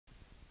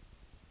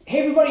Hey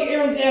everybody,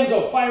 Aaron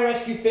Zamzo,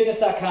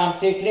 FireRescueFitness.com.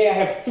 Today I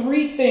have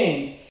 3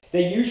 things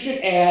that you should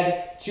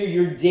add to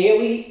your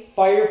daily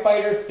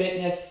firefighter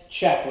fitness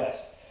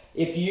checklist.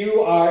 If you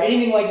are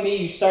anything like me,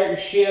 you start your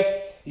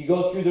shift, you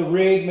go through the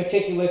rig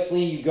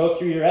meticulously, you go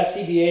through your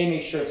SCBA,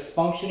 make sure it's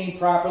functioning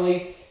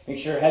properly, make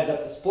sure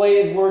heads-up display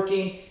is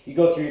working, you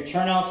go through your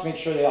turnouts, make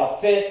sure they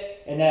all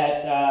fit, and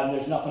that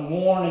there's nothing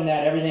worn, and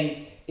that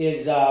everything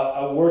is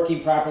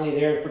working properly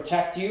there to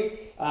protect you.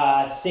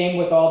 Same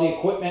with all the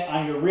equipment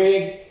on your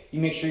rig. You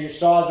make sure your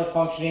saws are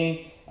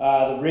functioning,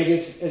 the rig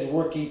is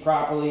working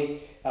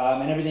properly,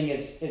 and everything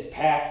is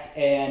packed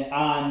and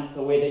on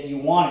the way that you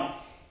want it.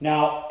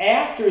 Now,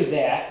 after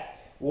that,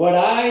 what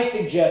I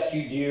suggest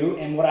you do,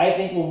 and what I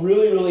think will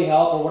really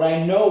help, or what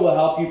I know will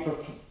help you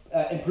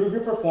improve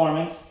your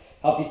performance,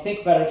 help you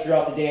think better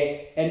throughout the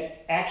day, and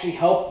actually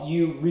help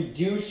you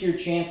reduce your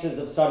chances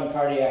of sudden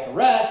cardiac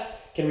arrest,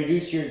 can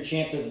reduce your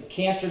chances of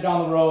cancer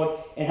down the road,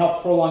 and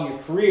help prolong your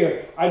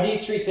career, are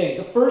these 3 things.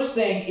 The first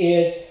thing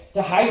is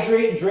to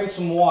hydrate and drink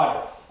some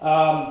water.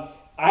 I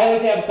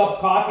like to have a cup of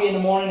coffee in the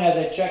morning as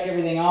I check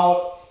everything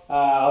out,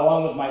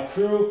 along with my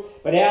crew,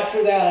 but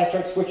after that I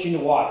start switching to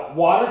water.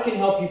 Water can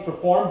help you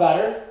perform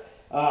better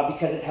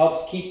because it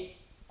helps keep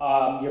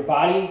your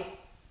body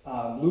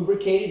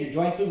lubricated, your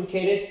joints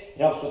lubricated. It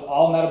helps with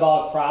all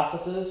metabolic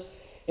processes.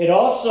 It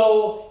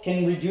also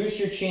can reduce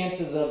your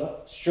chances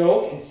of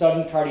stroke and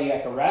sudden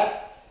cardiac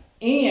arrest,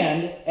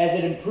 and as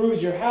it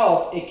improves your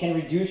health, it can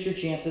reduce your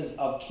chances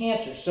of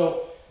cancer.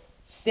 So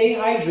stay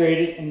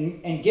hydrated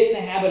and get in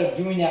the habit of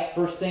doing that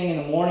first thing in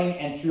the morning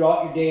and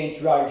throughout your day and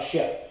throughout your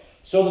shift.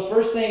 So the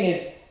first thing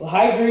is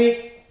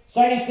hydrate.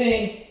 Second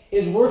thing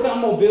is work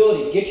on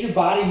mobility. Get your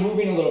body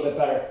moving a little bit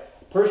better.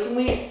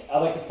 Personally, I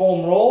like to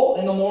foam roll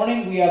in the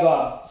morning. We have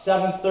a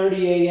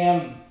 7:30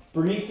 a.m.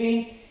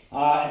 briefing,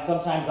 and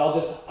sometimes I'll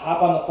just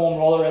hop on the foam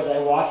roller as I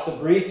watch the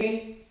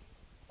briefing,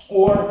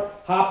 or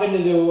hop into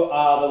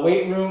the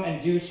weight room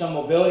and do some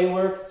mobility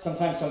work,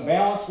 sometimes some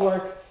balance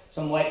work,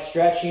 some light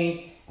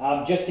stretching,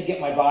 just to get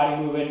my body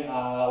moving.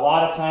 A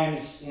lot of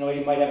times, you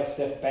might have a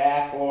stiff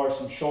back or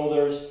some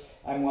shoulders.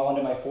 I'm well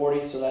into my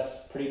 40s, so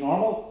that's pretty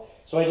normal.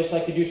 So I just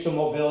like to do some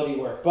mobility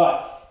work.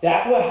 But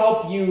that will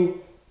help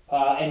you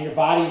and your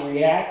body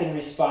react and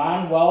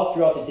respond well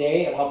throughout the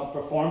day. It'll help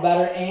you perform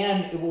better,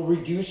 and it will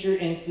reduce your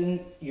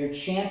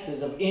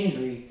chances of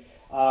injury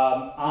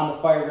on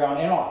the fire ground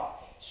and off.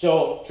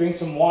 So drink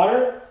some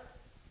water,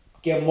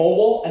 get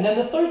mobile, and then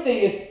the third thing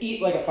is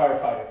eat like a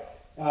firefighter.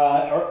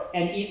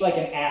 And eat like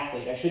an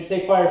athlete. I should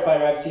say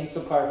firefighter. I've seen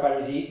some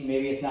firefighters eat, and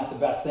maybe it's not the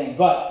best thing,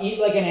 but eat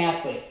like an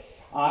athlete.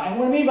 And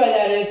what I mean by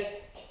that is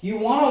you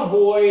want to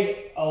avoid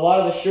a lot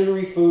of the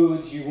sugary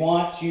foods. You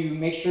want to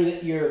make sure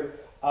that you're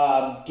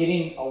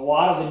getting a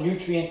lot of the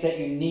nutrients that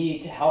you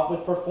need to help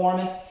with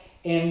performance,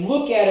 and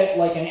look at it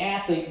like an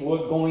athlete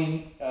would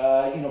going,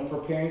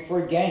 preparing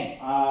for a game.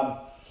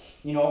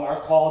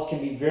 Our calls can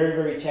be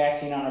very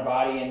taxing on our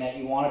body, and that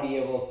you want to be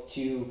able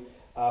to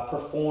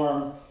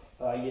perform.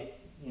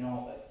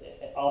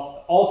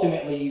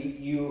 Ultimately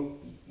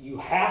you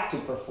have to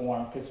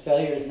perform, because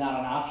failure is not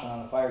an option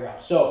on the fire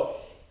ground. So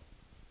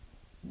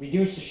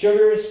reduce the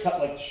sugars, cut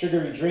like the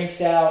sugary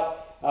drinks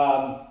out.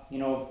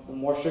 The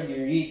more sugar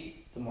you eat,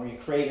 the more you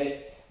crave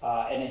it,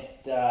 and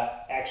it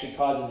actually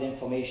causes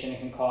inflammation. It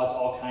can cause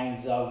all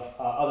kinds of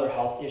other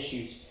health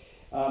issues.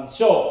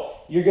 So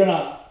you're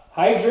gonna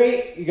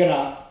hydrate, you're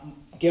gonna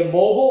get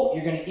mobile,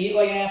 you're gonna eat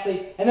like an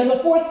athlete, and then the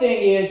fourth thing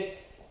is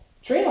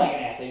train like an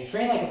athlete.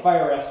 Train like a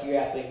fire rescue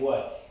athlete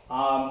would.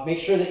 Make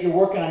sure that you're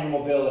working on your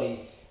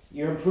mobility.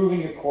 You're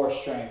improving your core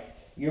strength.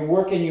 You're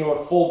working your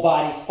full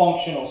body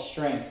functional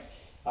strength.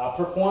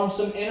 Perform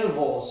some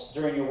intervals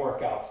during your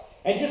workouts.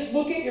 And just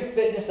look at your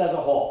fitness as a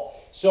whole.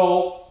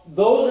 So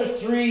those are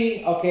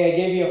 3, okay, I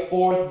gave you a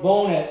 4th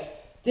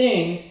bonus,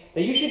 things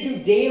that you should do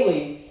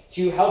daily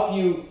to help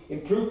you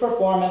improve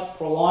performance,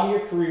 prolong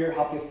your career,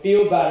 help you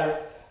feel better.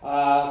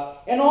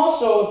 And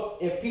also,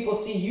 if people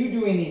see you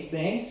doing these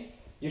things,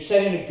 you're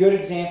setting a good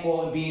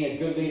example and being a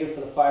good leader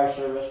for the fire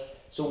service,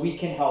 so we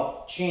can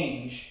help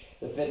change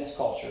the fitness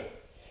culture.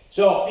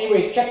 So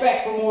anyways, check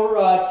back for more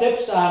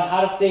tips on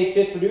how to stay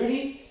fit for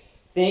duty.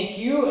 Thank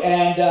you,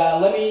 and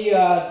let me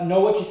know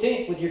what you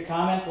think with your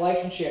comments,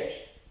 likes, and shares.